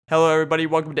Hello, everybody.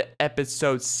 Welcome to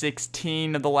episode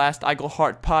 16 of the Last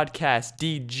Heart podcast.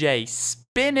 DJ,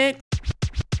 spin it.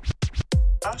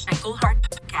 Last Heart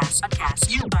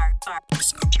podcast. You are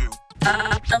listening to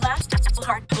the Last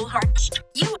Heart.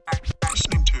 You are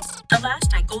listening to the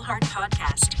Last Heart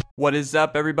podcast. What is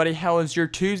up, everybody? How is your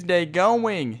Tuesday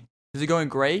going? Is it going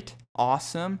great?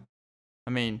 Awesome.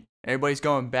 I mean, everybody's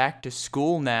going back to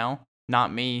school now.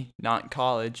 Not me. Not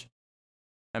college.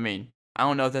 I mean, I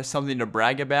don't know if that's something to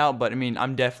brag about, but I mean,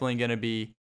 I'm definitely going to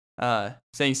be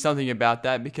saying something about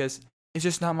that because it's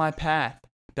just not my path.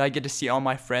 Did I get to see all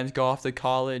my friends go off to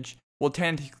college? Well,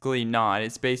 technically not.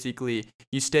 It's basically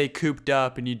you stay cooped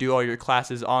up and you do all your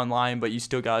classes online, but you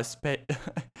still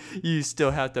you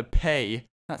still have to pay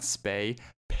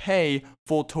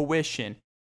full tuition.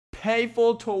 Pay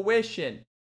full tuition.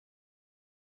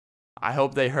 I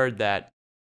hope they heard that.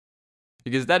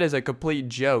 Because that is a complete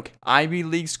joke. Ivy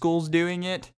League schools doing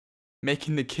it,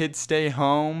 making the kids stay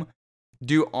home,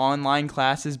 do online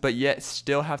classes, but yet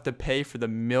still have to pay for the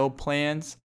meal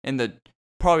plans and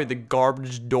probably the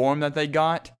garbage dorm that they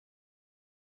got.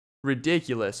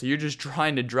 Ridiculous. So you're just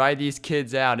trying to dry these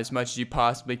kids out as much as you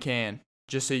possibly can,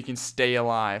 just so you can stay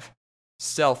alive.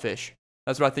 Selfish.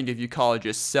 That's what I think of you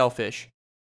colleges. Selfish.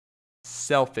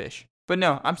 But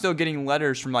no, I'm still getting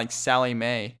letters from like Sally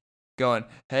Mae. Going,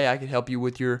 hey, I could help you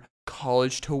with your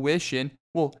college tuition.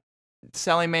 Well,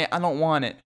 Sally Mae, I don't want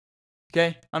it.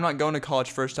 Okay? I'm not going to college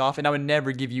first off, and I would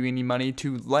never give you any money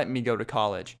to let me go to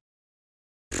college.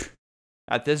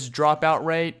 At this dropout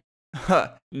rate?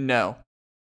 No.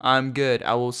 I'm good.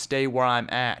 I will stay where I'm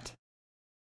at.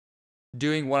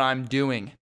 Doing what I'm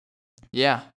doing.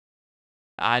 Yeah.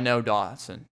 I know,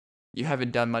 Dawson. You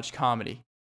haven't done much comedy.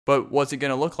 But what's it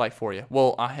going to look like for you?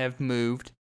 Well, I have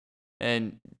moved.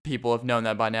 And people have known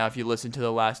that by now if you listen to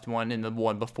the last one and the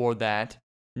one before that,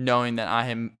 knowing that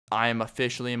I am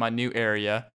officially in my new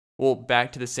area, well,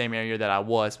 back to the same area that I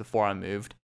was before I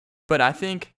moved. But I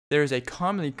think there's a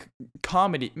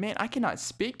comedy, man, I cannot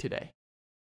speak today.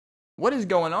 What is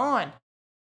going on?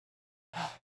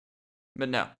 But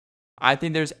no, I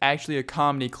think there's actually a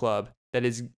comedy club that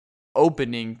is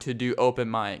opening to do open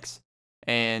mics.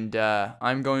 And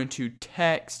I'm going to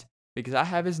text, because I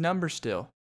have his number still,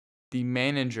 the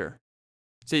manager.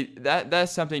 See,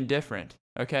 that's something different,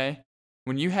 okay?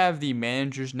 When you have the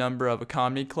manager's number of a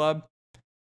comedy club,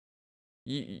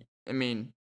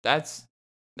 that's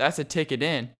a ticket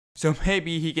in. So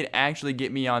maybe he could actually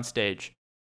get me on stage.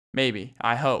 Maybe.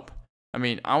 I hope. I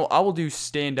mean, I will do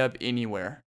stand-up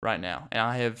anywhere right now. And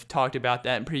I have talked about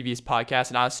that in previous podcasts,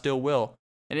 and I still will.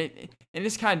 And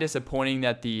it's kind of disappointing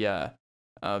that the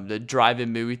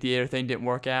drive-in movie theater thing didn't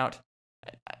work out.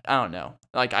 I don't know.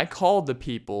 Like, I called the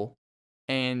people,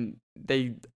 and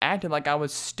they acted like I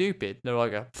was stupid. They were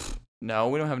like, no,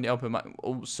 we don't have any open mic.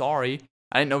 Oh, sorry.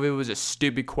 I didn't know if it was a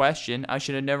stupid question. I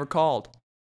should have never called.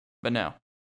 But no.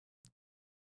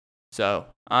 So,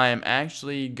 I am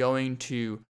actually going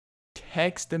to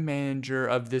text the manager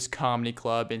of this comedy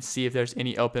club and see if there's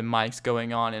any open mics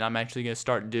going on, and I'm actually going to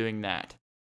start doing that.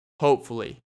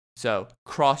 Hopefully. So,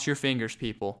 cross your fingers,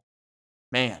 people.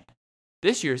 Man.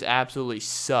 This year's absolutely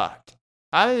sucked.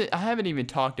 I haven't even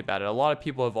talked about it. A lot of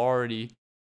people have already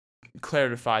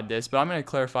clarified this, but I'm going to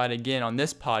clarify it again on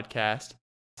this podcast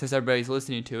since everybody's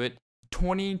listening to it.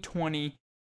 2020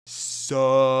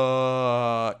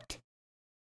 sucked.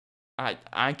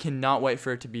 I cannot wait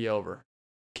for it to be over.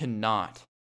 Cannot.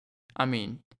 I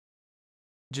mean,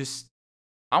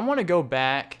 I want to go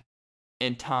back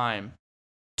in time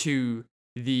to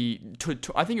I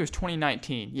think it was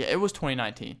 2019. Yeah, it was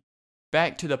 2019.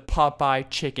 Back to the Popeye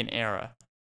chicken era.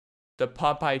 The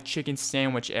Popeye chicken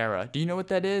sandwich era. Do you know what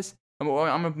that is? I'm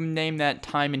going to name that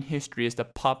time in history as the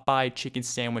Popeye chicken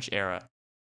sandwich era.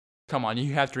 Come on,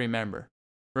 you have to remember.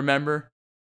 Remember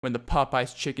when the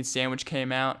Popeye's chicken sandwich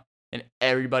came out and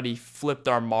everybody flipped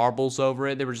our marbles over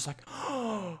it? They were just like,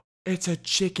 oh, it's a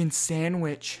chicken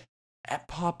sandwich at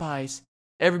Popeye's.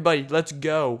 Everybody, let's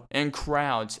go. And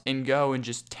crowds. And go and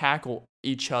just tackle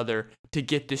each other to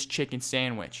get this chicken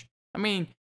sandwich. I mean,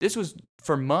 this was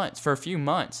for a few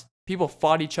months. People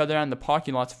fought each other out in the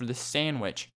parking lots for the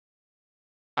sandwich.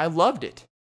 I loved it.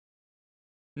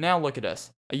 Now look at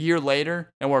us. A year later,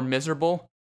 and we're miserable.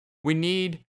 We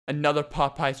need another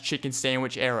Popeye's chicken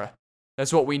sandwich era.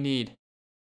 That's what we need.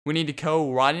 We need to go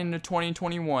right into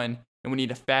 2021, and we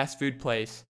need a fast food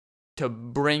place to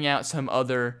bring out some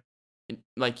other,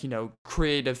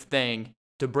 creative thing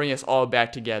to bring us all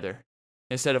back together.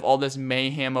 Instead of all this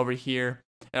mayhem over here,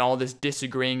 and all this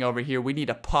disagreeing over here, we need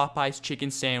a Popeye's chicken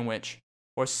sandwich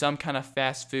or some kind of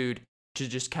fast food to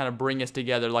just kind of bring us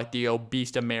together like the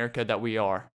obese America that we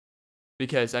are.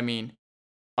 Because, I mean,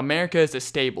 America is a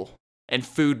stable, and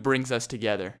food brings us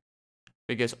together.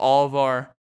 Because all of our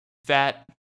fat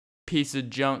piece of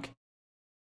junk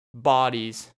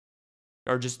bodies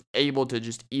are just able to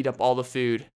just eat up all the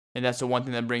food, and that's the one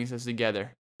thing that brings us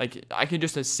together. Like, I can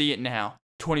just see it now.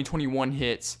 2021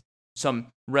 hits. Some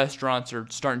restaurants are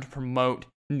starting to promote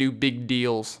new big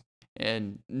deals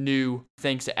and new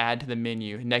things to add to the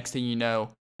menu. Next thing you know,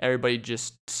 everybody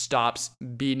just stops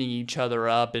beating each other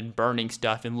up and burning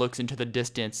stuff and looks into the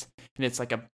distance, and it's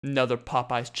like another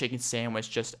Popeye's chicken sandwich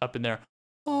just up in there.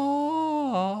 Oh,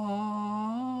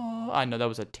 I know that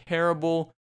was a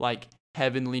terrible, like,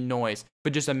 heavenly noise,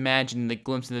 but just imagine the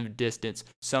glimpse in the distance,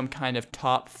 some kind of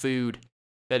top food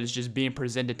that is just being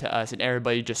presented to us, and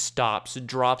everybody just stops,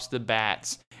 drops the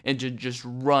bats, and just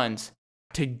runs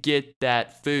to get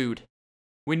that food.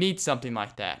 We need something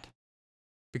like that,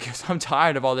 because I'm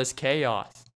tired of all this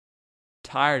chaos.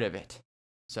 Tired of it.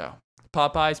 So,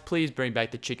 Popeyes, please bring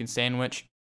back the chicken sandwich,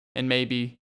 and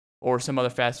maybe, or some other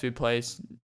fast food place,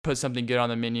 put something good on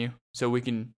the menu, so we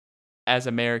can, as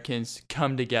Americans,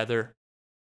 come together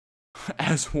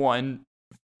as one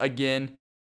again.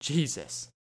 Jesus.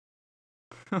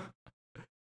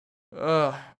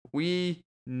 We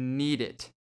need it.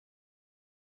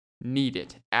 Need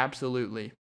it.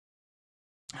 Absolutely.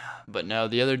 But no,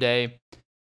 the other day,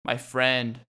 my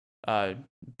friend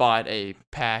bought a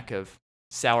pack of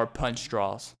sour punch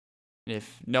straws. And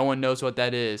if no one knows what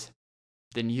that is,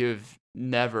 then you've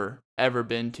never, ever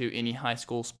been to any high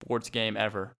school sports game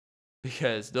ever.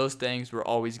 Because those things were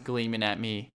always gleaming at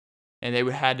me. And they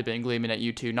had to have been gleaming at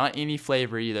you too. Not any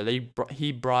flavor either.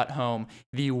 He brought home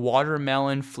the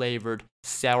watermelon flavored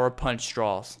sour punch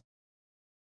straws.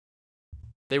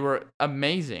 They were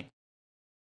amazing.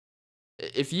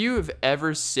 If you have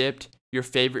ever sipped your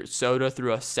favorite soda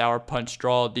through a sour punch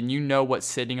straw, then you know what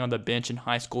sitting on the bench in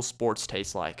high school sports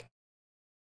tastes like.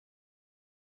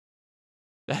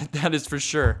 That is for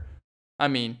sure. I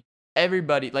mean,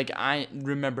 everybody, like, I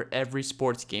remember every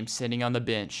sports game sitting on the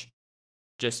bench.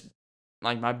 Just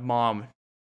like my mom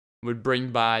would bring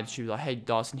by, she was like, hey,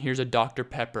 Dawson, here's a Dr.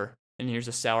 Pepper, and here's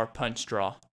a sour punch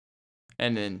straw.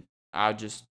 And then I would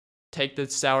just take the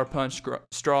sour punch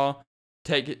straw,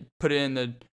 take it, put it in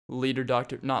the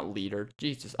not liter,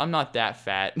 Jesus, I'm not that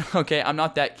fat, okay? I'm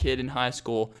not that kid in high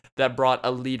school that brought a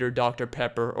liter Dr.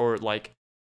 Pepper or like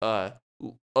a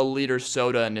liter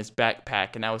soda in his backpack,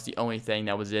 and that was the only thing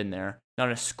that was in there.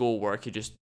 Not a schoolwork, he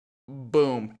just,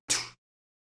 boom,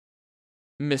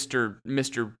 Mr.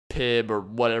 Pibb or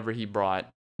whatever he brought.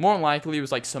 More than likely, it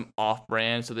was like some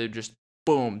off-brand, so they just,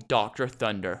 boom, Dr.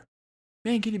 Thunder.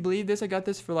 Man, can you believe this? I got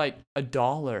this for like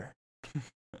 $1.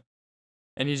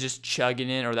 And he's just chugging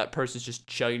it, or that person's just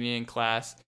chugging it in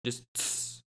class. Just,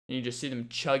 and you just see them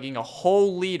chugging a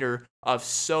whole liter of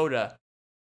soda.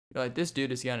 You're like, this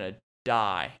dude is gonna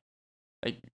die.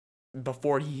 Like,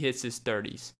 before he hits his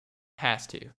 30s. Has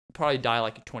to. Probably die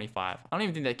like at 25. I don't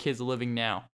even think that kid's living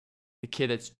now. The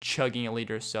kid that's chugging a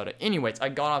liter of soda. Anyways, I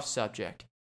got off subject.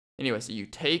 Anyways,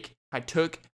 I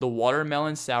took the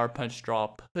watermelon sour punch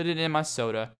straw, put it in my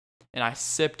soda, and I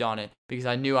sipped on it because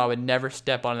I knew I would never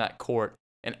step on that court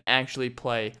and actually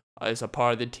play as a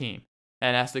part of the team.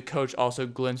 And as the coach also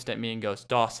glimpsed at me and goes,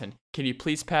 Dawson, can you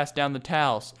please pass down the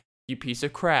towels, you piece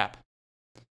of crap?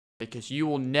 Because you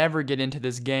will never get into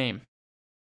this game.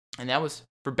 And that was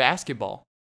for basketball.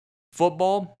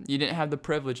 Football, you didn't have the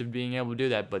privilege of being able to do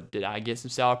that, but did I get some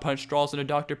sour punch straws and a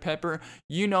Dr. Pepper?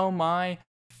 You know my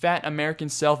fat American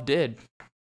self did.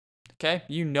 Okay?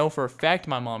 You know for a fact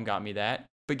my mom got me that.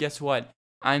 But guess what?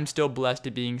 I'm still blessed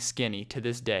at being skinny to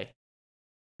this day.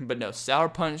 But no, sour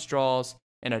punch straws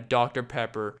and a Dr.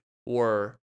 Pepper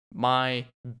were my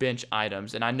bench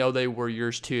items, and I know they were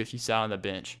yours too if you sat on the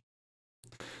bench.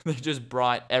 They just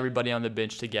brought everybody on the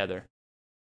bench together.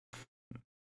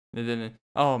 And then,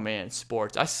 oh man,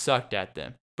 sports. I sucked at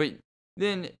them. But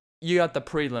then you got the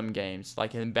prelim games,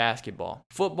 like in basketball.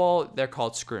 Football, they're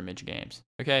called scrimmage games,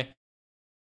 okay?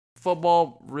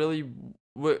 Football really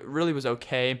was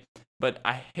okay, but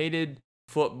I hated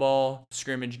football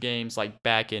scrimmage games like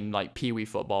back in like Pee Wee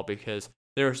football because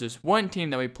there was this one team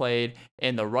that we played,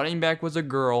 and the running back was a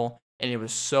girl, and it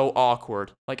was so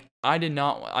awkward. Like, I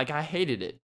hated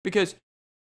it because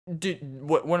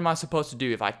what am I supposed to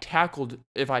do if I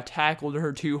tackled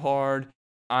her too hard?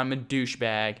 I'm a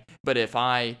douchebag. But if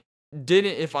I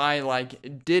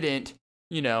didn't,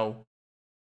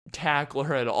 tackle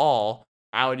her at all,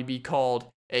 I would be called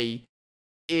a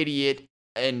idiot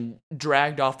and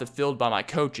dragged off the field by my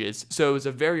coaches. So it was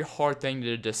a very hard thing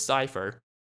to decipher.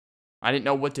 I didn't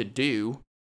know what to do.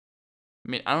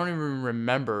 I mean, I don't even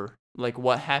remember like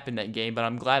what happened that game, but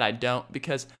I'm glad I don't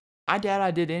because I doubt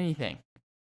I did anything.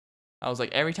 I was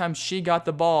like, every time she got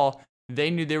the ball, they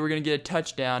knew they were going to get a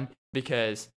touchdown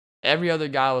because every other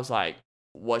guy was like,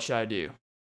 what should I do?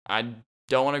 I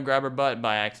don't want to grab her butt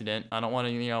by accident. I don't want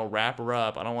to, wrap her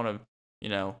up. I don't want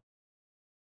to,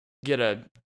 get a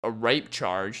rape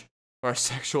charge or a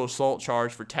sexual assault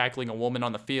charge for tackling a woman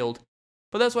on the field.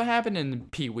 But that's what happened in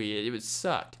Pee Wee. It was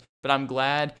sucked. But I'm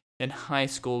glad in high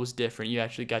school it was different. You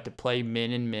actually got to play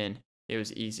men and men. It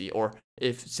was easy. Or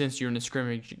since you're in the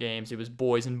scrimmage games, it was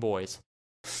boys and boys.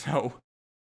 So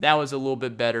that was a little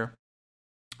bit better.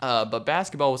 But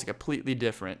basketball was completely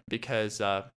different because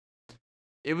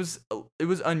it was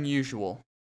unusual.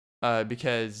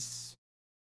 Because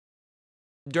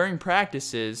during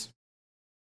practices,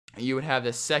 you would have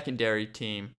the secondary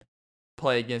team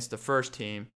play against the first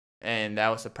team, and that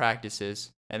was the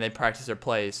practices, and they practice their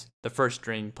plays. The first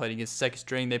string played against the second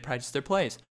string, they practiced their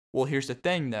plays. Well, here's the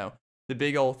thing, though. The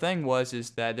big old thing is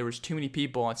that there was too many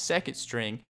people on second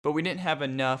string, but we didn't have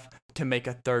enough to make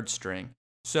a third string.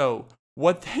 So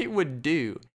what they would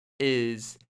do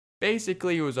is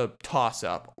basically it was a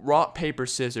toss-up, rock, paper,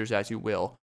 scissors, as you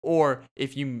will. Or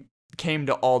if you came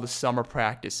to all the summer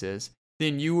practices,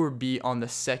 then you would be on the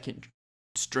second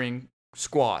string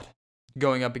squad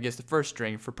going up against the first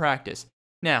string for practice.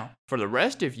 Now, for the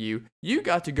rest of you, you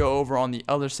got to go over on the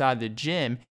other side of the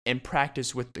gym and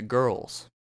practice with the girls.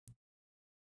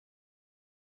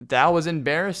 That was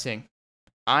embarrassing.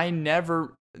 I had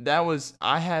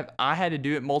to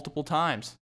do it multiple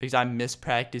times because I missed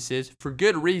practices for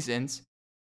good reasons.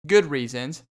 Good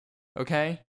reasons,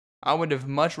 okay? I would have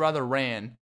much rather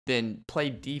ran than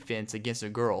played defense against a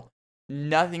girl.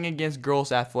 Nothing against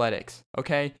girls' athletics,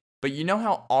 okay? But you know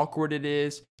how awkward it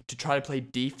is to try to play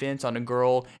defense on a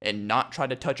girl and not try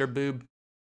to touch her boob?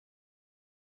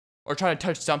 Or try to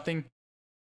touch something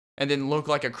and then look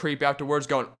like a creep afterwards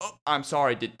going, oh, I'm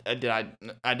sorry, I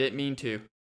didn't mean to.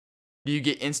 Do you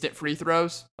get instant free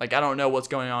throws? Like, I don't know what's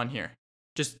going on here.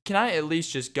 Can I at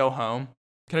least just go home?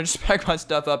 Can I just pack my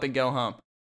stuff up and go home?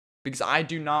 Because I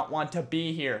do not want to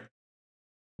be here.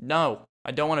 No,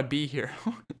 I don't want to be here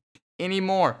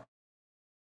anymore.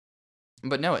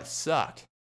 But no, it sucked.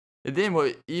 And then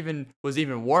what was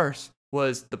even worse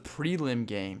was the prelim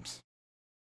games.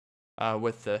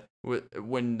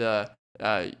 When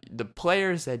the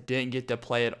players that didn't get to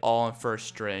play at all in first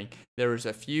string, there was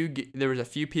a few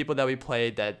people that we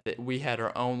played that we had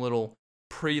our own little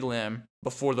prelim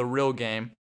before the real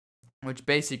game, which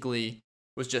basically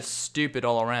was just stupid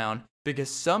all around because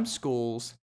some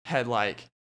schools had like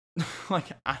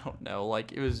I don't know,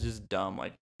 like it was just dumb.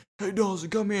 Like, hey Dawson,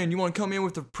 come in. You want to come in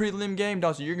with the prelim game?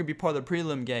 Dawson, you're gonna be part of the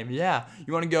prelim game. Yeah,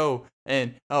 you want to go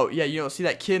and see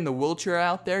that kid in the wheelchair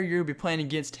out there? You're gonna be playing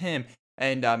against him.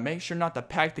 And make sure not to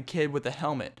pack the kid with a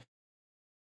helmet.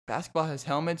 Basketball has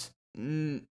helmets?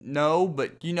 No,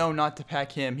 but not to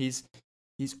pack him. He's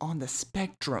on the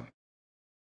spectrum.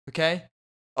 Okay?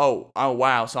 Oh,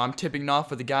 wow. So I'm tipping off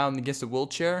with the guy against the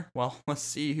wheelchair? Well, let's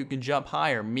see who can jump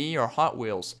higher, me or Hot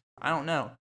Wheels. I don't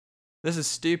know. This is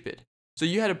stupid. So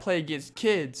you had to play against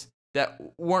kids that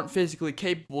weren't physically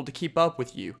capable to keep up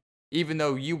with you. Even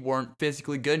though you weren't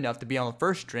physically good enough to be on the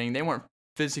first string, they weren't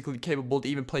physically capable to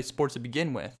even play sports to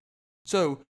begin with.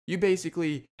 So you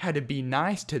basically had to be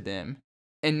nice to them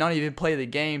and not even play the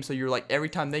game. So you're like, every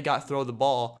time they got throw the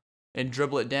ball and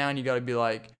dribble it down, you got to be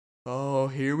like, oh,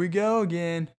 here we go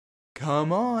again.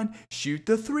 Come on, shoot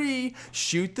the three.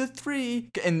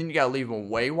 And then you got to leave him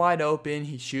way wide open.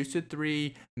 He shoots the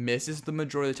three, misses the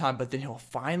majority of the time, but then he'll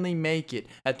finally make it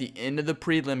at the end of the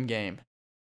prelim game.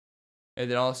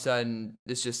 And then all of a sudden,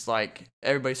 it's just like,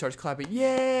 everybody starts clapping,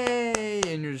 yay!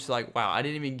 And you're just like, wow, I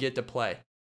didn't even get to play.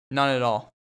 Not at all.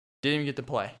 Didn't even get to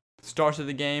play. Stars of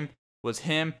the game was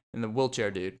him and the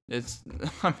wheelchair dude.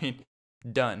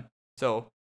 Done. So,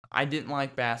 I didn't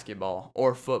like basketball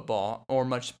or football or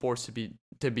much sports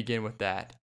to begin with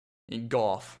that. And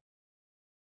golf.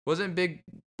 Wasn't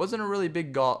a really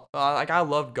big golf. I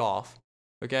loved golf.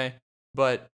 Okay?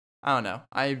 But I don't know.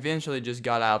 I eventually just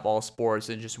got out of all sports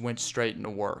and just went straight into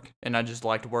work. And I just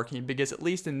liked working because at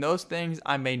least in those things,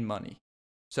 I made money.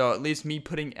 So at least me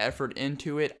putting effort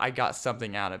into it, I got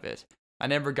something out of it. I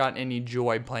never got any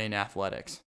joy playing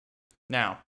athletics.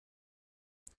 Now,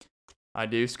 I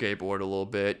do skateboard a little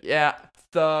bit. Yeah,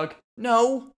 thug.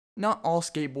 No, not all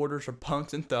skateboarders are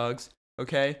punks and thugs,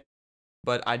 okay?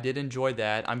 But I did enjoy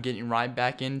that. I'm getting right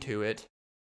back into it.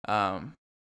 I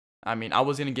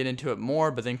was going to get into it more,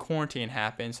 but then quarantine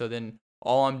happened, so then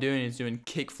all I'm doing is doing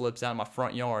kick flips out of my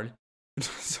front yard.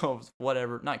 So,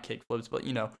 whatever, not kick flips, but,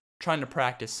 trying to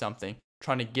practice something,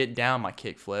 trying to get down my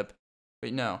kick flip.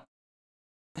 But no,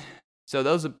 So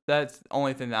that's the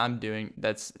only thing that I'm doing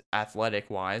that's athletic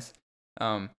wise.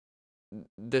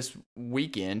 This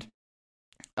weekend,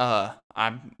 I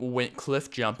went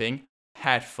cliff jumping,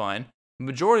 had fun.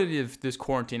 Majority of this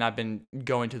quarantine, I've been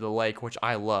going to the lake, which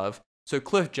I love. So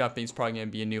cliff jumping is probably gonna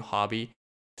be a new hobby,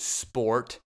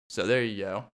 sport. So there you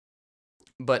go.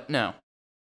 But no,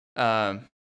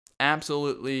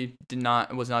 absolutely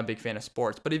was not a big fan of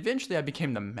sports. But eventually, I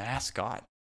became the mascot.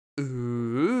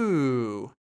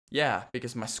 Ooh, yeah,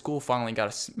 because my school finally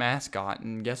got a mascot,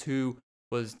 and guess who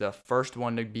was the first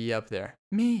one to be up there?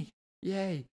 Me.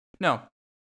 Yay. No,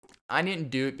 I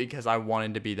didn't do it because I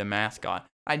wanted to be the mascot.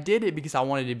 I did it because I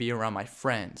wanted to be around my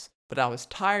friends. But I was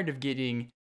tired of getting,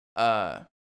 I've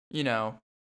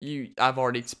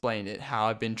already explained it, how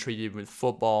I've been treated with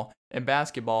football and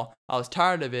basketball. I was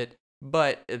tired of it,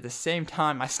 but at the same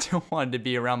time, I still wanted to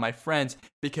be around my friends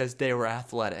because they were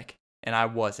athletic, and I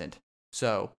wasn't.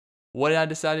 So, what did I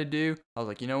decide to do? I was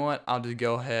like, you know what? I'll just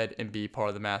go ahead and be part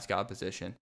of the mascot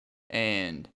position.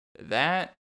 And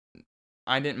that,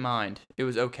 I didn't mind. It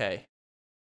was okay.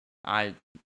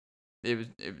 It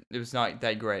was not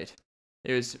that great.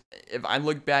 It was, if I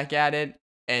look back at it,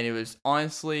 and it was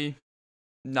honestly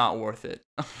not worth it.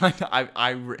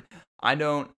 I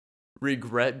don't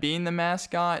regret being the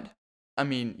mascot. I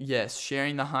mean, yes,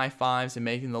 sharing the high fives and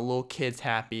making the little kids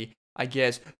happy. I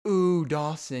guess, ooh,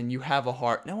 Dawson, you have a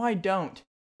heart. No, I don't.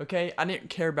 Okay? I didn't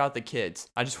care about the kids.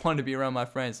 I just wanted to be around my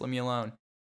friends. Let me alone.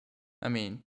 I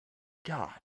mean,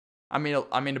 God. I made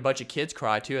a bunch of kids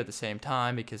cry, too, at the same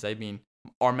time, because,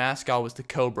 our mascot was the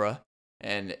cobra,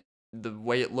 and the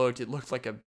way it looked like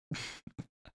a...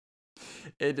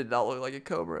 It did not look like a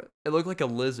cobra. It looked like a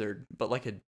lizard, but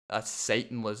like a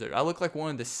Satan lizard. I looked like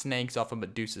one of the snakes off of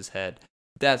Medusa's head.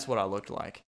 That's what I looked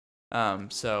like.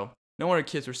 So... No wonder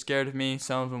kids were scared of me.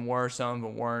 Some of them were, some of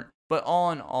them weren't. But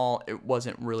all in all, it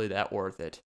wasn't really that worth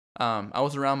it. I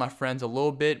was around my friends a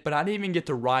little bit, but I didn't even get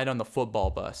to ride on the football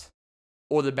bus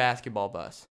or the basketball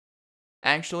bus.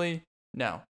 Actually,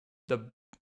 no. The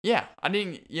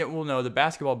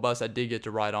basketball bus I did get to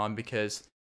ride on because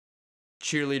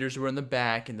cheerleaders were in the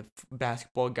back and the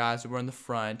basketball guys were in the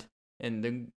front and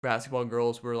the basketball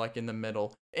girls were like in the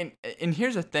middle. And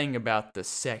here's the thing about the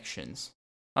sections.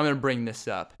 I'm going to bring this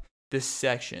up. The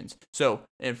sections. So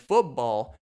in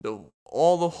football, the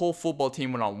whole football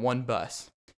team went on one bus.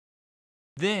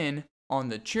 Then on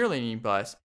the cheerleading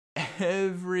bus,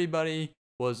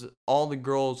 all the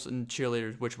girls and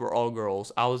cheerleaders, which were all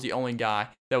girls. I was the only guy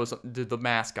that was the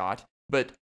mascot.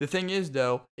 But the thing is,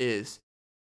 though, you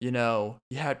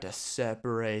have to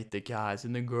separate the guys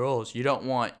and the girls. You don't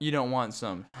want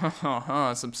some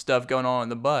some stuff going on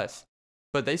the bus.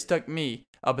 But they stuck me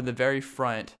up in the very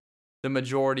front the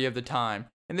majority of the time.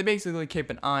 And they basically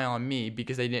kept an eye on me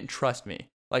because they didn't trust me.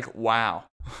 Like, wow.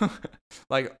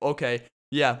 Like, okay,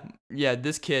 yeah,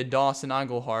 this kid, Dawson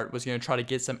Englehart, was going to try to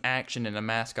get some action in a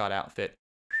mascot outfit.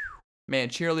 Man,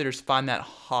 cheerleaders find that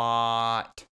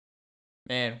hot.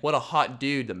 Man, what a hot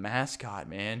dude, the mascot,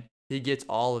 man. He gets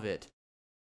all of it.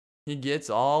 He gets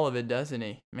all of it, doesn't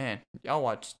he? Man, y'all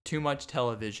watch too much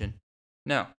television.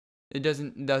 No, it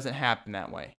doesn't happen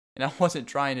that way. And I wasn't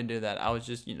trying to do that. I was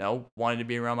just, wanted to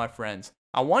be around my friends.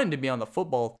 I wanted to be on the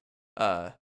football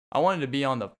bus,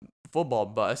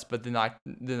 but then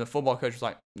the football coach was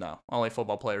like, no, only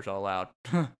football players are allowed.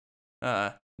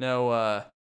 No,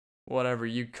 whatever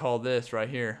you call this right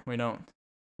here. We don't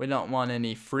want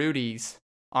any fruities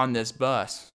on this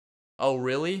bus. Oh,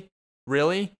 really?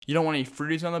 Really? You don't want any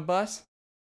fruities on the bus?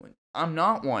 I'm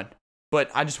not one,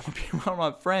 but I just want to be around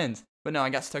my friends. But no, I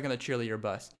got stuck on the cheerleader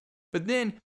bus. But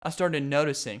then I started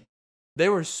noticing they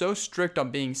were so strict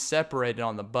on being separated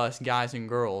on the bus, guys and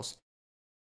girls,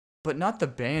 but not the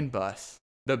band bus.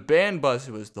 The band bus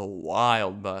was the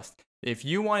wild bus. If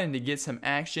you wanted to get some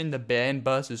action, the band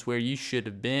bus is where you should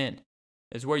have been.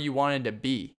 It's where you wanted to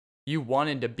be. You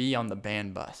wanted to be on the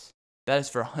band bus. That is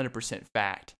for 100%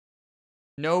 fact.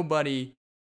 No one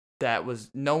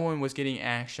was getting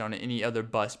action on any other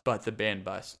bus but the band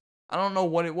bus. I don't know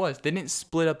what it was. They didn't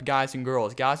split up guys and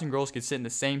girls. Guys and girls could sit in the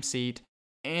same seat,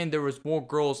 and there was more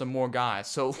girls and more guys.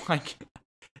 So,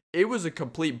 it was a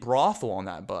complete brothel on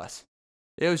that bus.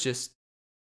 It was just,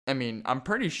 I'm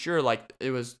pretty sure,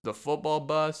 it was the football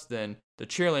bus, then the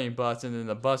cheerleading bus, and then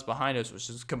the bus behind us was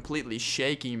just completely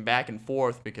shaking back and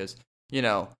forth because,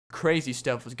 crazy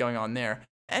stuff was going on there.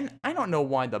 And I don't know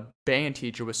why the band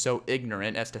teacher was so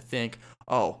ignorant as to think,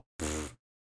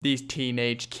 these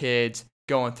teenage kids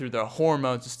going through their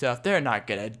hormones and stuff, they're not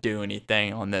gonna do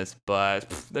anything on this bus.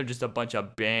 They're just a bunch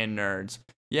of band nerds.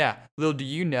 Yeah, little do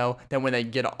you know that when they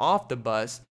get off the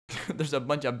bus, there's a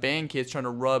bunch of band kids trying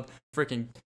to rub freaking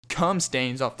cum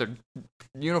stains off their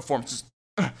uniforms. Just,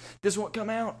 this won't come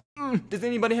out. Does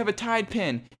anybody have a Tide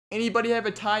pen? Anybody have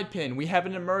a Tide pen? We have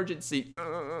an emergency.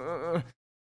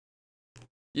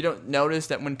 You don't notice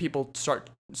that when people start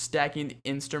stacking the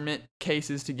instrument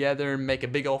cases together and make a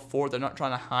big old fort, they're not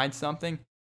trying to hide something?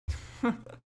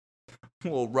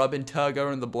 We'll rub and tug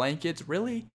over the blankets.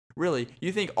 Really? Really?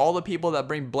 You think all the people that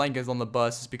bring blankets on the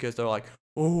bus is because they're like,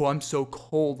 oh, I'm so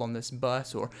cold on this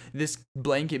bus, or this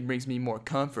blanket brings me more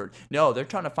comfort? No, they're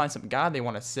trying to find some guy they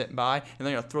want to sit by, and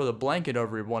they're going to throw the blanket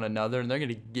over one another, and they're going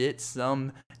to get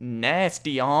some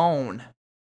nasty on.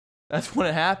 That's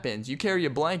what happens. You carry a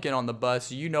blanket on the bus,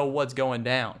 so you know what's going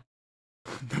down.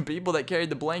 The people that carried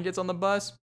the blankets on the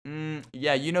bus,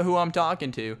 yeah, you know who I'm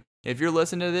talking to. If you're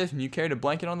listening to this and you carried a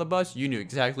blanket on the bus, you knew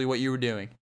exactly what you were doing.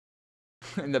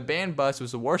 And the band bus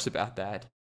was the worst about that.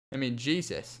 I mean,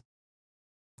 Jesus.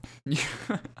 The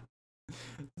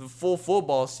full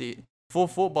football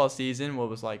season, what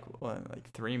was like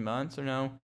 3 months or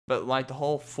no? But like the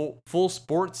whole full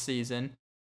sports season,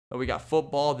 we got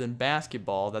football, then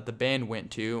basketball that the band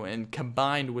went to, and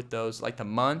combined with those, like the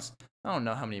months, I don't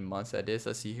know how many months that is.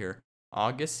 Let's see here.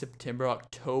 August, September,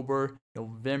 October,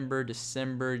 November,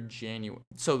 December, January.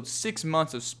 So 6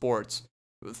 months of sports,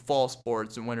 with fall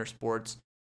sports and winter sports.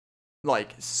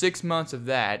 Like 6 months of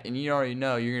that, and you already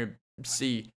know you're going to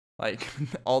see like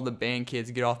all the band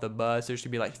kids get off the bus. There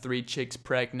should be like 3 chicks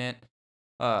pregnant.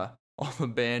 All the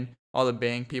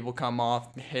band people come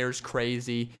off. Hair's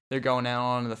crazy. They're going out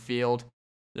on the field.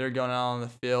 Their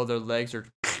legs are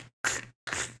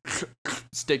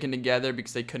sticking together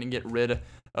because they couldn't get rid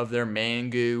of their man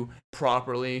goo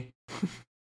properly.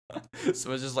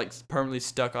 So it's just like permanently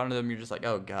stuck onto them. You're just like,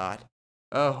 oh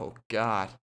God.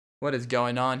 What is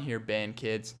going on here, band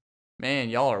kids? Man,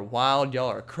 y'all are wild. Y'all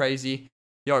are crazy.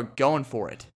 Y'all are going for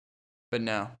it. But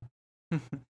no.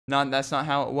 That's not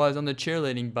how it was on the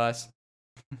cheerleading bus.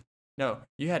 No,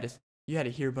 you had to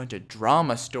hear a bunch of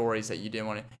drama stories that you didn't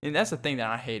want to. And that's the thing that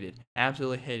I hated,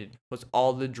 absolutely hated, was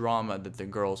all the drama that the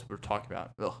girls were talking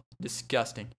about. Ugh,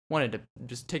 disgusting. I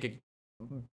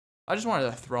just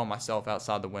wanted to throw myself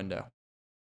outside the window,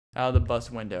 out of the bus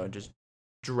window, and just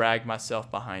drag myself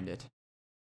behind it.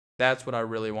 That's what I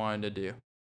really wanted to do.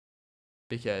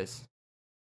 Because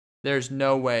there's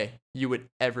no way you would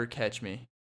ever catch me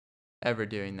ever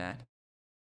doing that.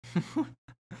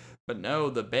 But no,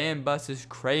 the band bus is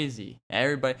crazy.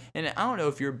 Everybody, and I don't know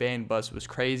if your band bus was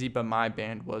crazy, but my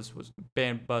band bus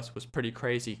was pretty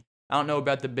crazy. I don't know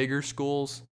about the bigger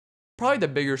schools. Probably the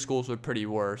bigger schools were pretty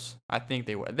worse. I think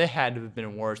they were. They had to have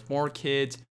been worse. More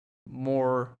kids,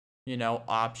 more,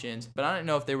 options. But I don't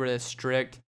know if they were as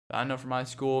strict. But I know for my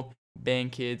school,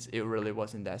 band kids, it really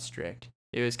wasn't that strict.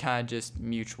 It was kind of just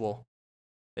mutual.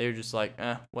 They were just like,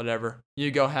 whatever.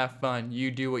 You go have fun. You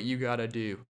do what you gotta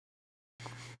do.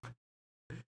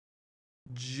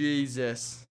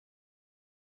 Jesus.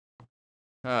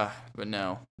 But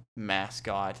no.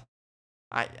 Mascot.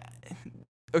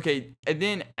 Okay, and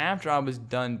then after I was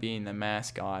done being the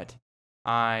mascot,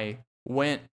 I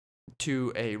went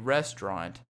to a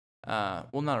restaurant.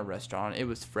 Well, not a restaurant. It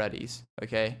was Freddy's,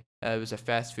 okay? It was a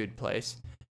fast food place.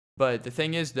 But the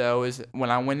thing is, though, is when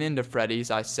I went into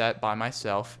Freddy's, I sat by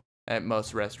myself at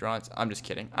most restaurants. I'm just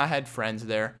kidding. I had friends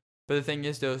there. But the thing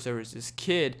is, though, is there was this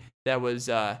kid that was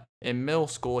in middle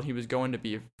school, and he was going to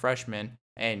be a freshman,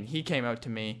 and he came up to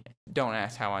me. Don't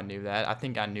ask how I knew that. I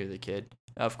think I knew the kid.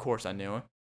 Of course I knew him.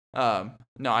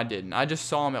 No, I didn't. I just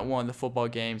saw him at one of the football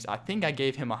games. I think I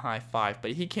gave him a high five,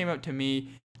 but he came up to me.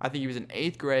 I think he was in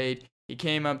 8th grade. He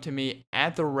came up to me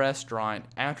at the restaurant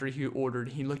after he ordered.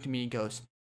 He looked at me and goes,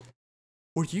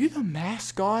 "Were you the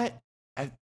mascot?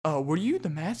 Were you the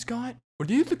mascot? Were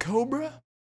you the Cobra?"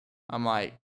 I'm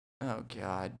like, oh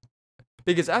God.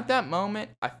 Because at that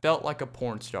moment, I felt like a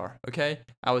porn star, okay?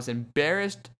 I was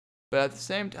embarrassed, but at the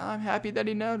same time, happy that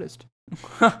he noticed.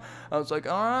 I was like,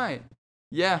 all right.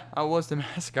 Yeah, I was the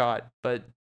mascot, but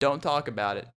don't talk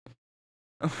about it.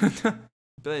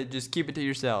 But just keep it to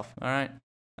yourself, all right?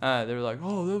 They were like,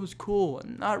 oh, that was cool.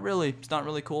 Not really. It's not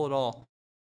really cool at all.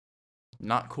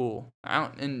 Not cool.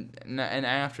 And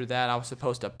after that, I was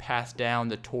supposed to pass down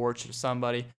the torch to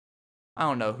somebody. I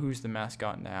don't know who's the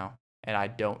mascot now, and I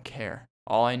don't care.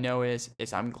 All I know is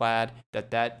I'm glad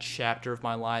that chapter of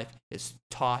my life is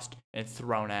tossed and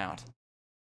thrown out.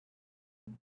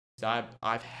 So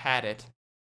I've had it,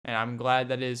 and I'm glad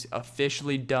that it is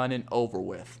officially done and over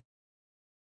with.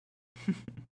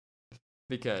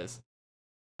 Because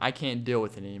I can't deal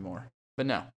with it anymore. But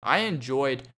no, I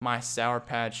enjoyed my Sour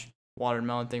Patch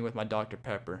watermelon thing with my Dr.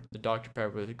 Pepper. The Dr.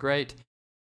 Pepper was great.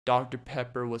 Dr.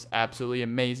 Pepper was absolutely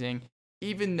amazing.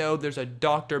 even though there's a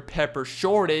Dr. Pepper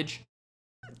shortage,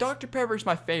 Dr. Pepper is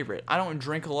my favorite. I don't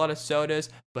drink a lot of sodas,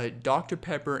 but Dr.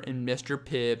 Pepper and Mr.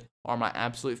 Pibb are my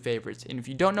absolute favorites. And if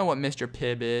you don't know what Mr.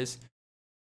 Pibb is,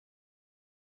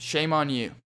 shame on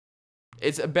you.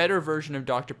 It's a better version of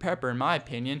Dr. Pepper, in my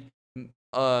opinion.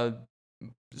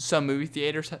 Some movie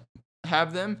theaters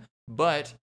have them,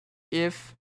 but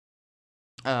if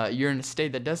you're in a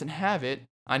state that doesn't have it,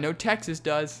 I know Texas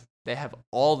does. They have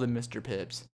all the Mr.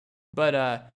 Pibbs.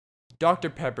 But Dr.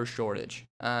 Pepper shortage.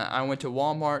 I went to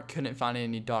Walmart, couldn't find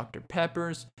any Dr.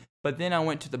 Peppers, but then I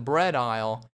went to the bread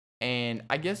aisle, and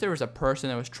I guess there was a person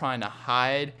that was trying to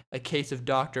hide a case of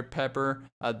Dr. Pepper,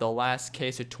 the last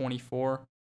case of 24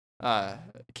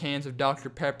 cans of Dr.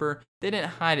 Pepper. They didn't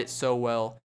hide it so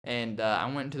well, and I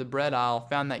went into the bread aisle,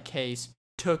 found that case,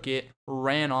 took it,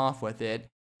 ran off with it,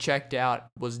 checked out,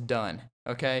 was done.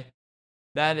 Okay?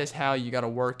 That is how you gotta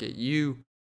work it. You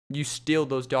steal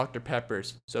those Dr.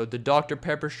 Peppers. So the Dr.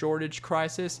 Pepper shortage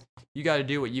crisis, you gotta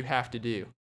do what you have to do.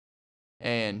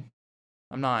 And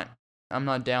I'm not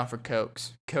down for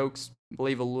Cokes. Cokes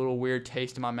leave a little weird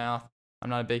taste in my mouth. I'm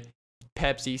not a big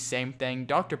Pepsi, same thing.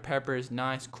 Dr. Pepper is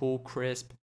nice, cool,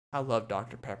 crisp. I love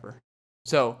Dr. Pepper.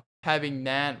 So having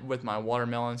that with my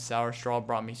watermelon sour straw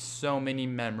brought me so many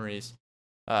memories.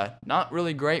 Not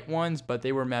really great ones, but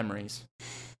they were memories.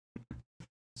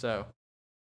 So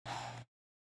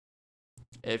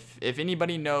if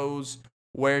anybody knows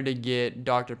where to get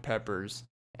Dr. Peppers,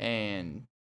 and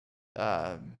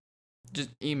just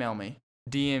email me,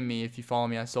 DM me if you follow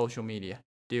me on social media.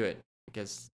 Do it,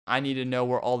 because I need to know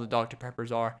where all the Dr.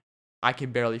 Peppers are. I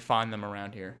can barely find them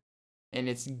around here, and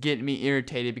it's getting me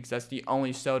irritated because that's the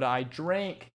only soda I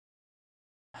drink.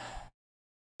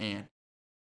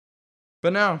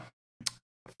 But no,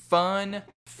 fun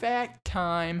fact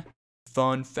time.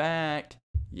 Fun fact,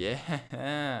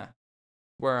 yeah,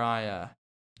 where I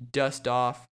dust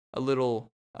off a little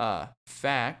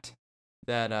fact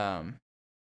that a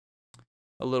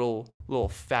little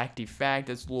facty fact.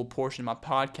 That's a little portion of my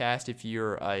podcast. If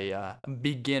you're a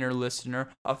beginner listener,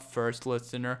 a first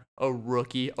listener, a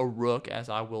rookie, a rook, as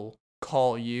I will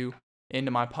call you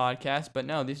into my podcast. But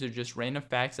no, these are just random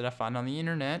facts that I find on the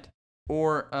internet,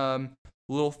 or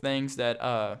little things that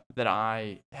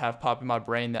I have pop in my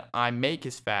brain that I make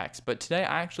as facts. But today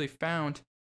I actually found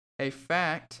a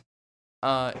fact.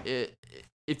 Do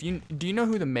you know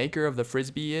who the maker of the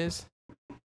Frisbee is?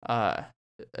 I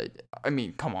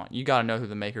mean, come on, you gotta know who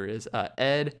the maker is.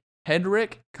 Ed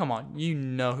Hedrick? Come on, you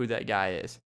know who that guy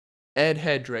is. Ed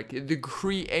Hedrick, the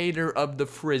creator of the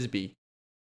Frisbee.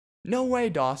 No way,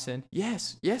 Dawson.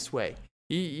 Yes way.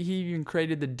 He even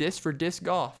created the disc for disc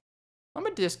golf. I'm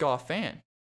a disc golf fan.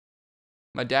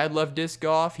 My dad loved disc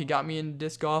golf. He got me into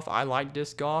disc golf. I like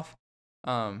disc golf.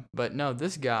 But no,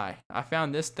 this guy, I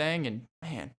found this thing, and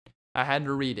man, I had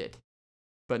to read it.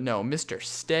 But no, Mr.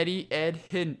 Steady Ed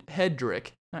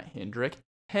Hedrick, not Hendrick,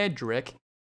 Hedrick,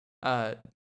 the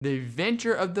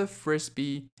inventor of the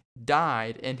Frisbee,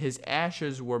 died, and his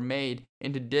ashes were made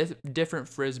into different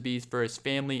Frisbees for his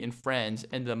family and friends,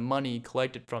 and the money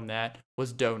collected from that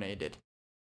was donated.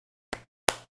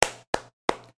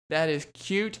 That is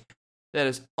cute. That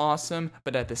is awesome.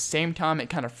 But at the same time, it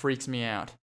kind of freaks me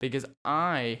out, because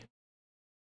I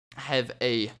have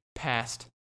a passed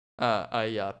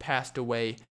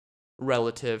away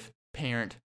relative,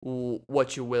 parent,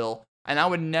 what you will, and I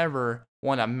would never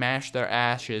want to mash their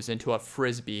ashes into a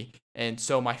Frisbee, and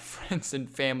so my friends and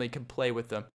family can play with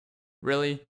them.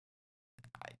 Really?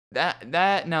 Now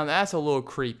that's a little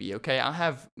creepy. Okay, I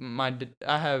have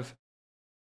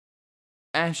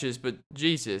ashes, but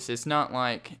Jesus, it's not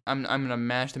like I'm gonna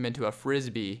mash them into a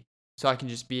Frisbee so I can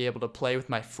just be able to play with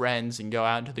my friends and go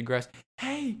out into the grass.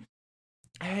 Hey,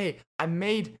 I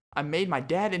made my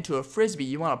dad into a Frisbee.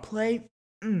 You wanna play?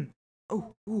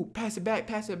 Oh, pass it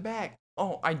back.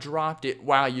 Oh, I dropped it.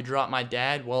 Wow, you dropped my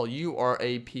dad? Well, you are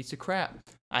a piece of crap.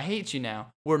 I hate you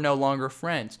now. We're no longer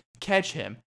friends. Catch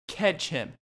him.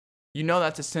 You know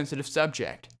that's a sensitive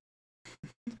subject.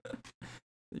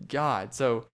 God,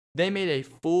 so they made a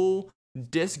full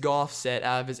disc golf set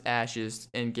out of his ashes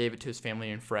and gave it to his family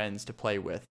and friends to play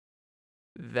with.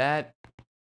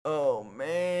 Oh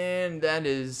man, that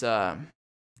is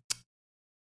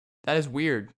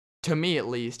weird. To me, at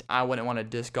least, I wouldn't want a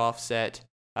disc golf set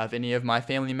of any of my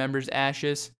family members'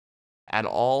 ashes at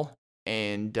all,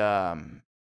 and I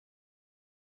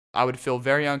would feel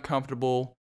very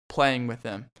uncomfortable playing with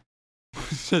them.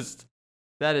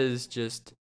 That is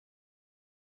just.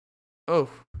 Oh,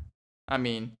 I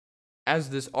mean, as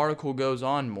this article goes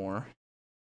on more,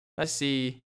 let's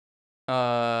see.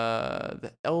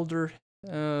 The elder.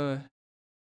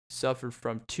 suffered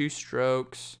from 2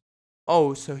 strokes.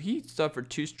 Oh, so he suffered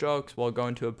 2 strokes while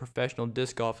going to a professional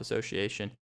disc golf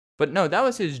association. But no, that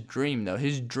was his dream, though.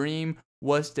 His dream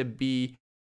was to be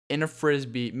in a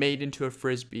frisbee, made into a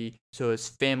frisbee, so his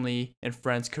family and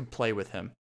friends could play with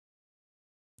him.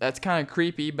 That's kind of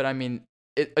creepy, but I mean,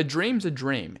 a dream's a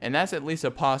dream, and that's at least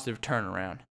a positive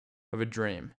turnaround of a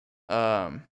dream.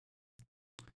 So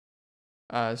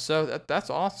that's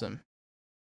awesome.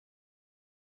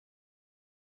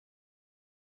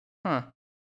 Huh.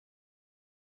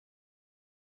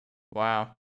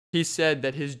 Wow. He said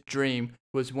that his dream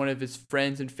was one of his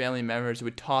friends and family members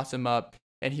would toss him up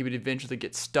and he would eventually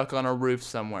get stuck on a roof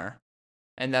somewhere.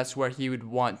 And that's where he would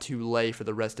want to lay for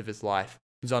the rest of his life.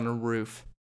 He's on a roof.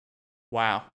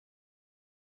 Wow.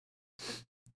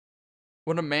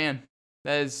 What a man.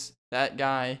 That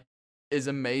guy is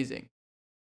amazing.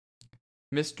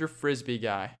 Mr. Frisbee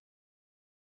guy.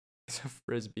 It's a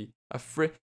frisbee.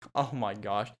 Oh my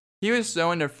gosh. He was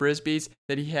so into frisbees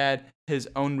that he had his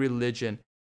own religion.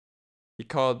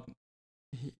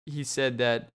 He said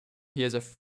that he has a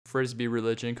frisbee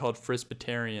religion called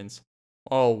Frisbetarians.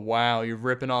 Oh wow, you're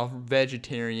ripping off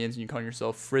vegetarians and you call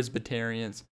yourself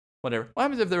Frisbetarians. Whatever. What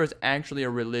happens if there was actually a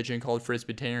religion called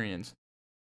Frisbetarians?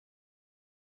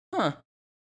 Huh.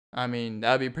 I mean,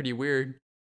 that'd be pretty weird.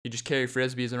 You just carry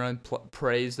frisbees around,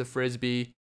 praise the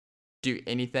frisbee, do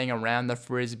anything around the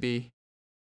frisbee.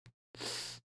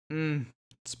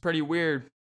 It's pretty weird.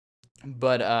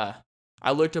 But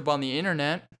I looked up on the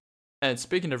internet, and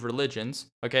speaking of religions,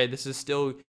 okay, this is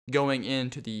still going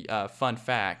into the fun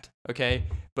fact, okay?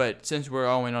 But since we're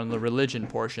going on the religion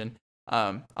portion,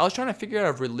 I was trying to figure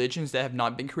out religions that have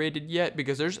not been created yet,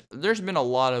 because there's been a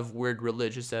lot of weird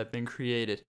religions that have been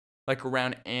created, like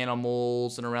around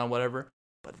animals and around whatever.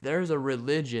 But there's a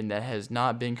religion that has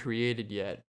not been created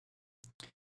yet,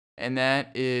 and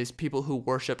that is people who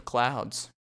worship clouds.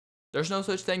 There's no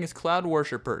such thing as cloud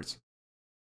worshipers.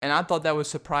 And I thought that was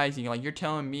surprising. Like, you're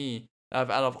telling me out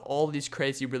of all these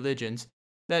crazy religions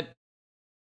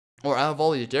or out of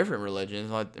all these different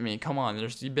religions, like, I mean, come on,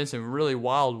 there's been some really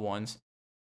wild ones,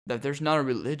 that there's not a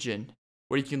religion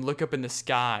where you can look up in the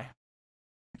sky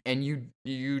and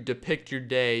you depict your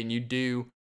day and you do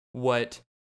what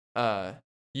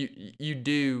you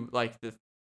do, like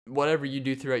whatever you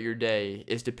do throughout your day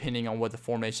is depending on what the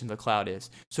formation of the cloud is.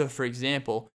 So for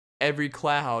example, every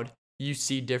cloud you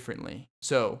see differently.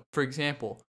 So for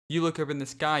example, you look up in the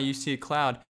sky, you see a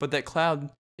cloud, but that cloud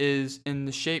is in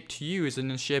the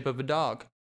shape of a dog.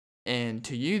 And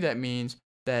to you that means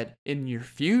that in your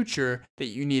future that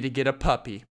you need to get a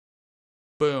puppy.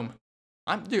 Boom.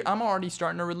 I'm already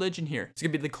starting a religion here. It's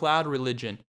going to be the cloud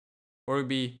religion. Or it would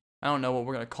be, I don't know what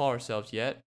we're going to call ourselves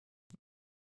yet.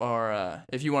 Or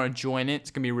if you want to join it,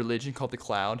 it's going to be a religion called the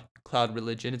cloud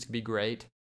religion. It's going to be great.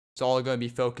 It's all going to be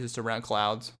focused around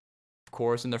clouds, of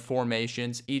course, and their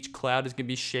formations. Each cloud is going to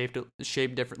be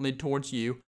shaped differently towards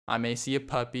you. I may see a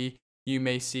puppy. You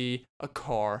may see a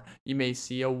car. You may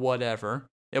see a whatever.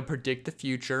 It'll predict the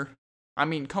future. I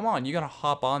mean, come on, you got to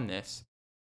hop on this.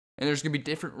 And there's going to be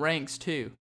different ranks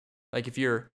too. Like if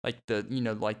you're like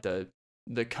the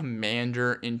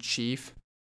commander in chief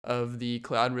of the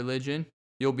cloud religion,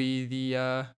 you'll be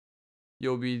the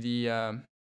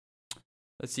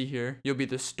let's see here. You'll be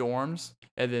the storms,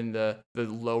 and then the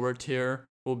lower tier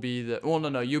will be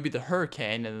you'll be the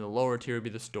hurricane, and then the lower tier will be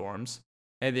the storms.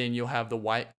 And then you'll have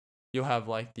you'll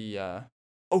have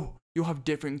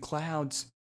different clouds.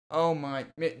 Oh my,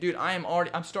 dude,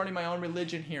 I'm starting my own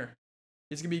religion here.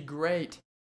 It's going to be great.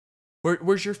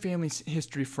 Where's your family's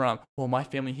history from? Well, my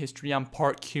family history, I'm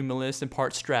part cumulus and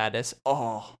part stratus.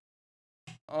 Oh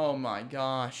my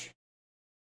gosh.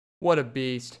 What a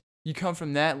beast. You come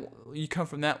from that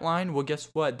line? Well, guess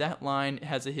what? That line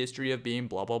has a history of being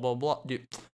blah blah blah blah. Dude,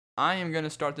 I am going to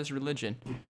start this religion.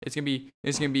 It's going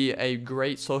to be a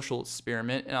great social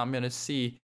experiment, and I'm going to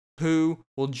see who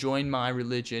will join my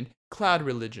religion, cloud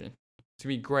religion. It's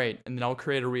going to be great. And then I'll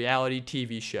create a reality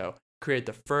TV show. Create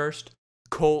the first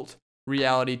cult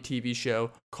reality TV show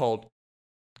called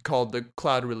the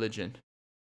Cloud Religion.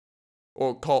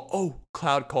 Or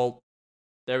Cloud Cult.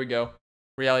 There we go.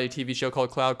 Reality TV show called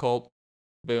Cloud Cult.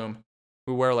 Boom.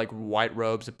 We wear like white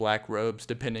robes, black robes,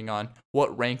 depending on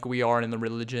what rank we are in the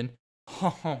religion.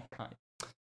 Oh my.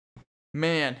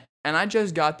 Man, and I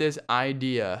just got this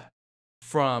idea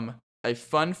from a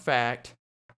fun fact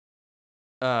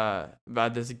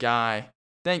about this guy.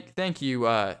 Thank you,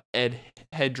 Ed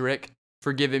Hedrick,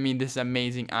 for giving me this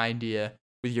amazing idea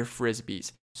with your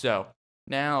frisbees. So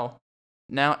now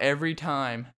every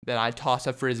time that I toss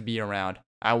a frisbee around,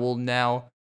 I will now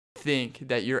think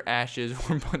that your ashes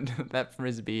were put into that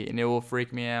Frisbee, and it will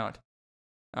freak me out.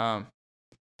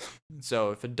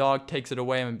 So if a dog takes it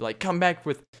away, I'm gonna be like, come back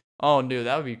with, oh, dude,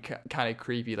 that would be kind of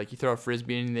creepy. Like, you throw a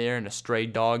Frisbee in there, and a stray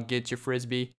dog gets your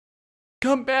Frisbee.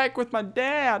 Come back with my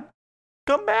dad.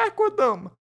 Come back with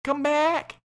them. Come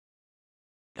back.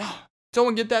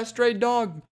 Someone get that stray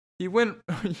dog. He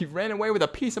ran away with a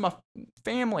piece of my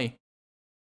family.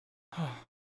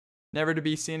 Never to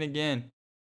be seen again.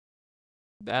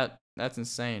 That's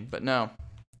insane. But no.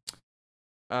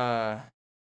 I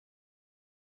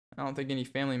don't think any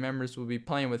family members will be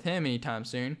playing with him anytime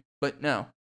soon. But no.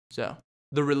 So,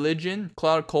 the religion,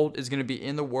 Cloud Cult, is going to be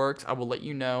in the works. I will let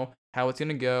you know how it's going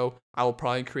to go. I will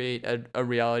probably create a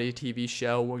reality TV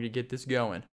show. We're going to get this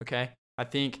going. Okay? I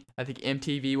think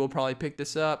MTV will probably pick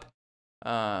this up.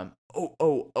 I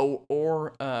think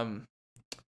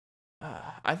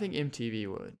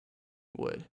MTV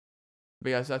would.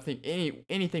 Because I think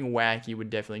anything wacky would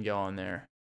definitely go on there.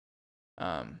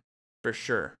 For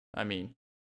sure. I mean,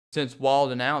 since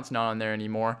Wild and Out's not on there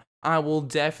anymore, I will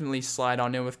definitely slide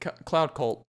on in with Cloud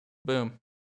Cult. Boom.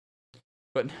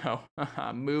 But no,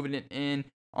 moving it in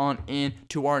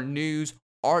to our news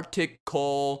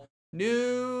article.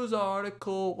 News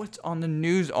article. What's on the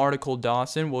news article,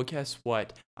 Dawson? Well, guess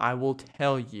what? I will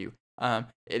tell you.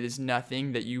 It is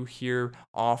nothing that you hear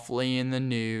awfully in the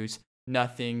news.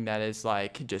 Nothing that is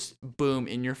like just boom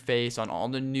in your face on all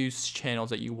the news channels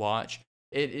that you watch.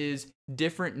 It is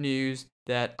different news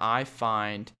that I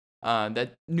find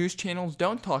that news channels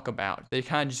don't talk about. They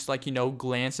kind of just like,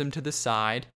 glance them to the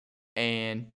side,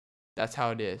 and that's how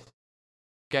it is.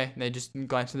 Okay? They just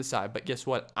glance to the side. But guess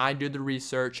what? I do the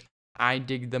research, I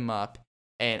dig them up,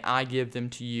 and I give them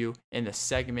to you in the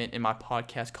segment in my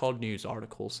podcast called News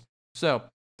Articles. So,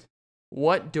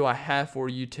 what do I have for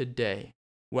you today?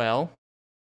 Well,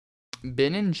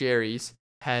 Ben & Jerry's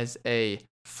has a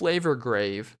flavor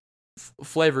graveyard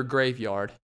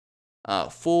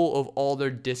full of all their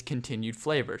discontinued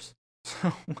flavors.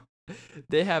 So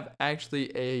they have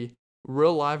actually a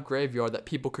real live graveyard that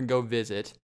people can go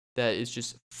visit that is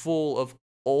just full of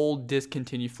old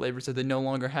discontinued flavors that they no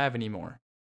longer have anymore.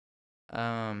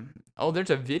 There's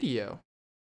a video.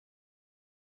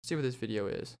 Let's see what this video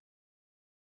is.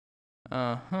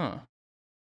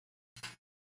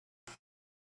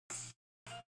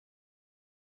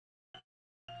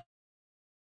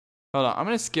 Hold on, I'm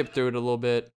going to skip through it a little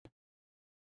bit.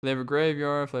 Flavor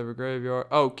graveyard.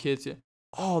 Oh, kids.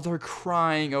 Oh, they're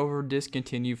crying over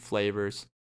discontinued flavors.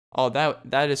 Oh,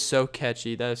 that is so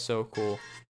catchy. That is so cool.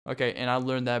 Okay, and I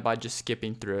learned that by just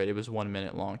skipping through it. It was 1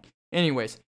 minute long.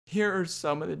 Anyways, here are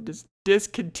some of the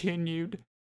discontinued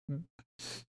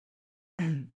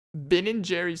Ben &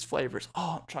 Jerry's flavors.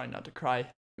 Oh, I'm trying not to cry.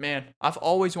 Man, I've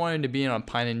always wanted to be on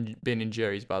Ben &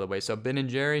 Jerry's, by the way. So, Ben &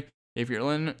 Jerry, if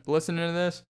you're listening to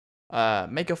this,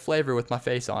 make a flavor with my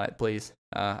face on it, please.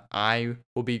 I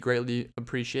will be greatly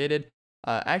appreciated.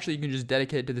 Actually, you can just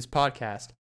dedicate it to this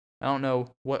podcast. I don't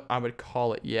know what I would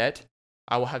call it yet.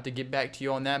 I will have to get back to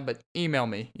you on that, but email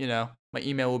me. My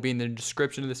email will be in the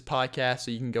description of this podcast,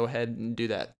 so you can go ahead and do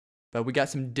that. But we got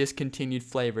some discontinued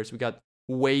flavors. We got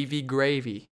wavy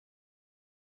gravy.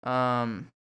 From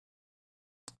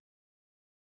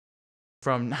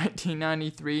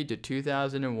 1993 to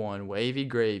 2001, wavy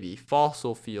gravy,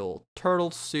 fossil fuel,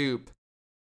 turtle soup,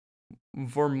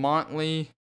 Vermontly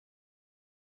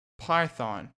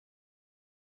python.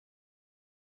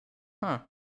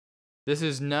 This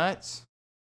is nuts.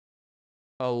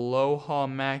 Aloha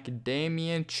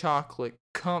macadamia chocolate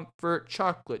comfort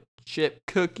chocolate chip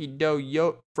cookie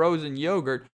dough frozen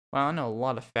yogurt. Well, I know a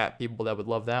lot of fat people that would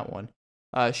love that one.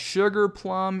 Sugar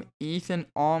plum, Ethan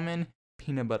almond,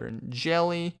 peanut butter and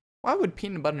jelly. Why would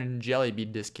peanut butter and jelly be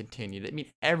discontinued? I mean,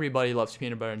 everybody loves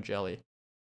peanut butter and jelly.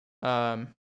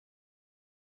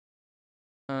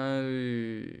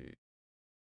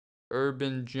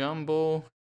 Urban jumble,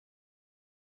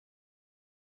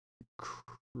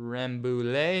 creme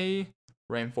brulee,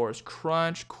 rainforest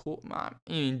crunch. Cool. I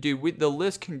mean, dude, the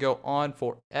list can go on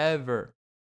forever.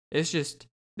 It's just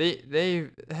they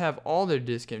have all their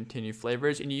discontinued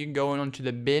flavors, and you can go onto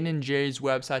the Ben & Jerry's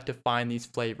website to find these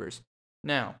flavors.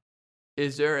 Now,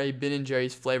 is there a Ben &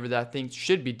 Jerry's flavor that I think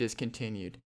should be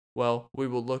discontinued? Well, we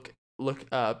will look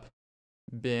up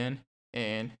Ben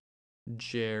 &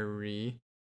 Jerry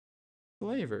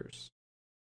flavors.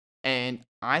 And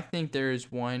I think there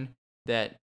is one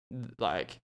that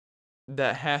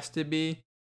has to be,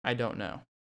 I don't know.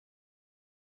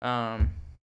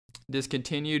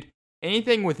 Discontinued.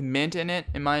 Anything with mint in it,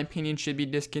 in my opinion, should be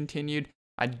discontinued.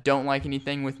 I don't like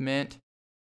anything with mint.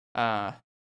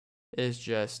 It's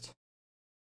just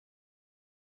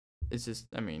it's just,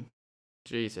 I mean,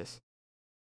 Jesus.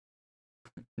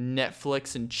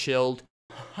 Netflix and chilled.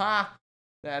 Ha!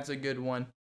 That's a good one.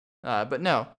 But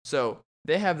no, so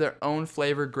they have their own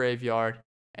flavor graveyard,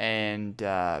 and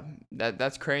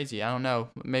that's crazy. I don't know.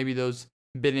 Maybe those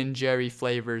Ben and Jerry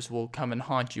flavors will come and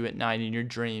haunt you at night in your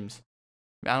dreams.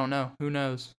 I don't know. Who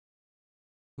knows?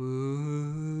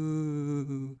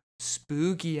 Ooh,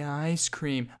 spooky ice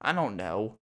cream. I don't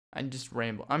know. I'm just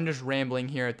rambling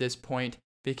here at this point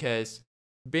because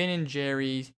Ben and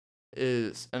Jerry's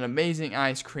is an amazing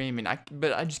ice cream,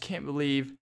 but I just can't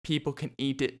believe people can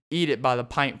eat it by the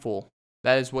pintful.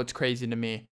 That is what's crazy to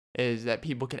me, is that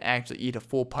people can actually eat a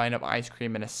full pint of ice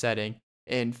cream in a setting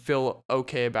and feel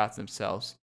okay about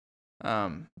themselves.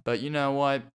 But you know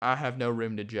what? I have no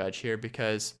room to judge here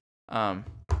because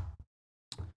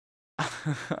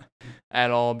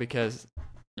at all, because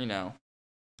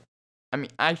I mean,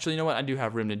 actually, you know what? I do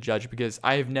have room to judge because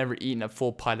I have never eaten a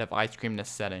full pint of ice cream in a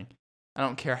setting. I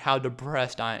don't care how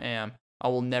depressed I am. I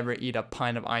will never eat a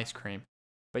pint of ice cream.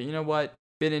 But you know what?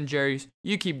 Ben and Jerry's,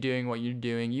 you keep doing what you're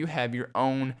doing. You have your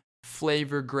own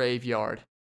flavor graveyard.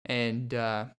 And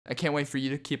I can't wait for you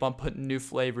to keep on putting new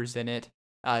flavors in it.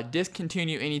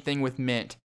 Discontinue anything with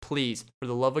mint, please, for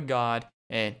the love of God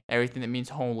and everything that means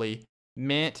holy.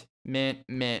 Mint.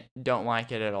 Don't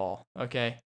like it at all.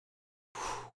 Okay?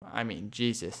 I mean,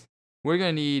 Jesus. We're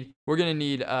gonna need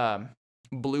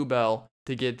Bluebell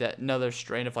to get that another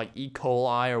strain of like E.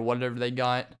 coli or whatever they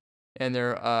got in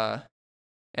their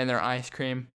ice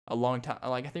cream a long time.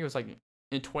 Like I think it was like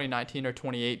in 2019 or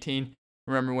 2018.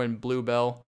 Remember when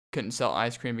Bluebell couldn't sell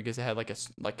ice cream because it had like a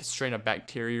strain of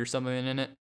bacteria or something in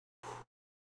it?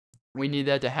 We need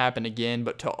that to happen again,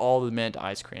 but to all the mint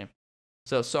ice cream.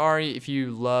 So sorry if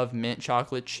you love mint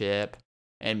chocolate chip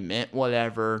and mint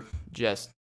whatever.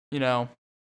 Just, you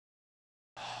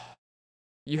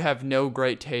have no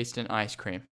great taste in ice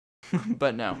cream.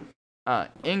 But no.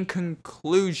 In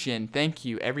conclusion, thank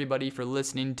you everybody for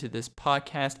listening to this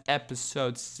podcast,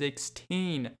 episode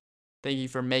 16. Thank you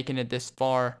for making it this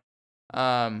far.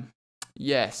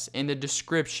 Yes, in the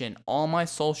description, all my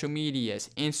social medias,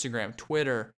 Instagram,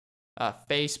 Twitter,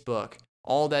 Facebook,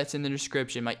 all that's in the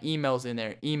description. My email's in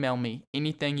there. Email me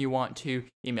anything you want to.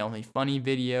 Email me funny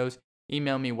videos.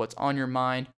 Email me what's on your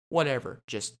mind. Whatever.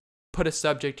 Just put a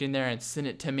subject in there and send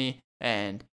it to me.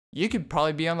 And you could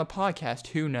probably be on the podcast.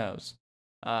 Who knows?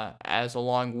 As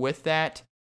along with that,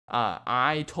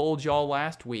 I told y'all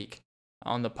last week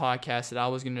on the podcast that I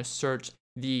was going to search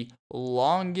the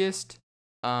longest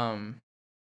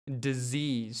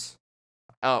disease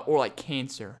or like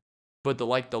cancer, but the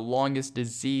longest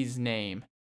disease name,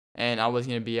 and I was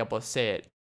going to be able to say it.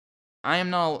 I'm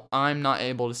not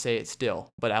able to say it still,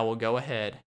 but I will go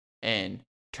ahead and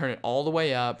turn it all the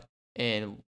way up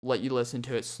and let you listen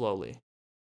to it slowly.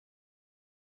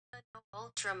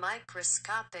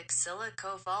 Ultramicroscopic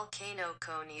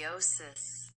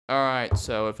silicovolcanoconiosis. Alright,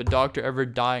 so if a doctor ever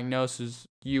diagnoses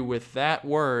you with that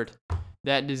word,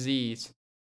 that disease,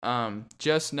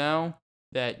 just know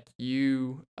that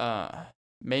you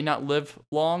may not live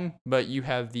long, but you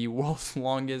have the world's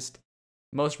longest,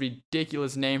 most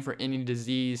ridiculous name for any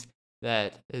disease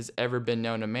that has ever been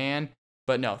known to man.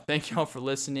 But no, thank y'all for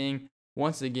listening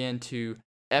once again to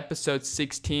episode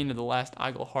 16 of the Last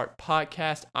Eagle Heart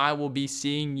podcast. I will be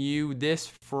seeing you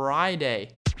this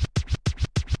Friday.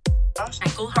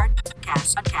 Eagle Heart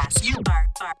podcast. You are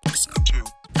listening to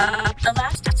the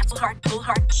Last Eagle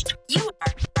Heart. You